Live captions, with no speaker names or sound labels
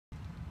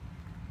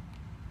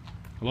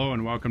Hello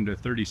and welcome to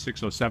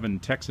 3607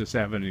 Texas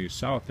Avenue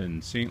South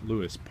in St.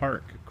 Louis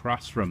Park,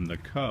 across from the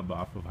Cub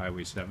off of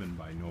Highway 7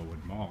 by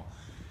Norwood Mall.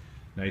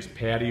 Nice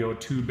patio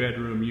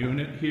 2-bedroom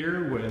unit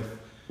here with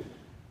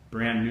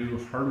brand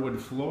new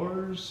hardwood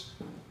floors,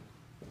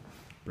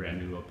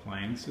 brand new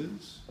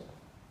appliances,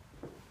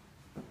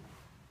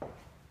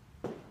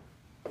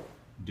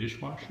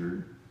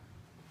 dishwasher,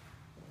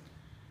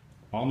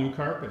 all new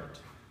carpet,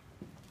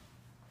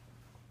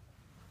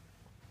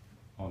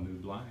 all new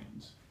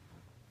blinds.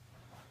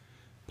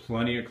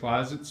 Plenty of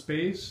closet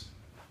space.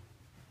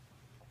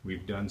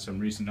 We've done some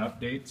recent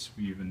updates.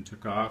 We even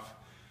took off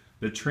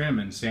the trim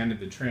and sanded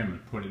the trim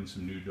and put in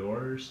some new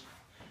doors.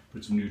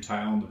 Put some new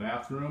tile in the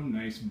bathroom.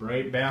 Nice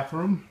bright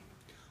bathroom.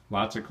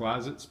 Lots of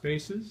closet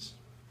spaces.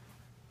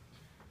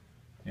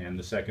 And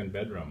the second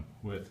bedroom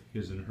with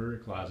his and her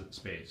closet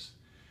space.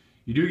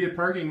 You do get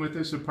parking with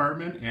this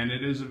apartment and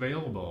it is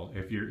available.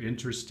 If you're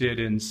interested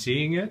in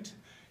seeing it,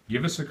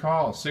 give us a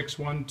call,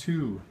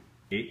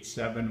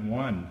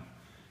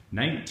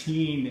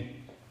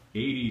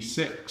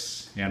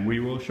 612-871-1986, and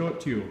we will show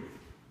it to you.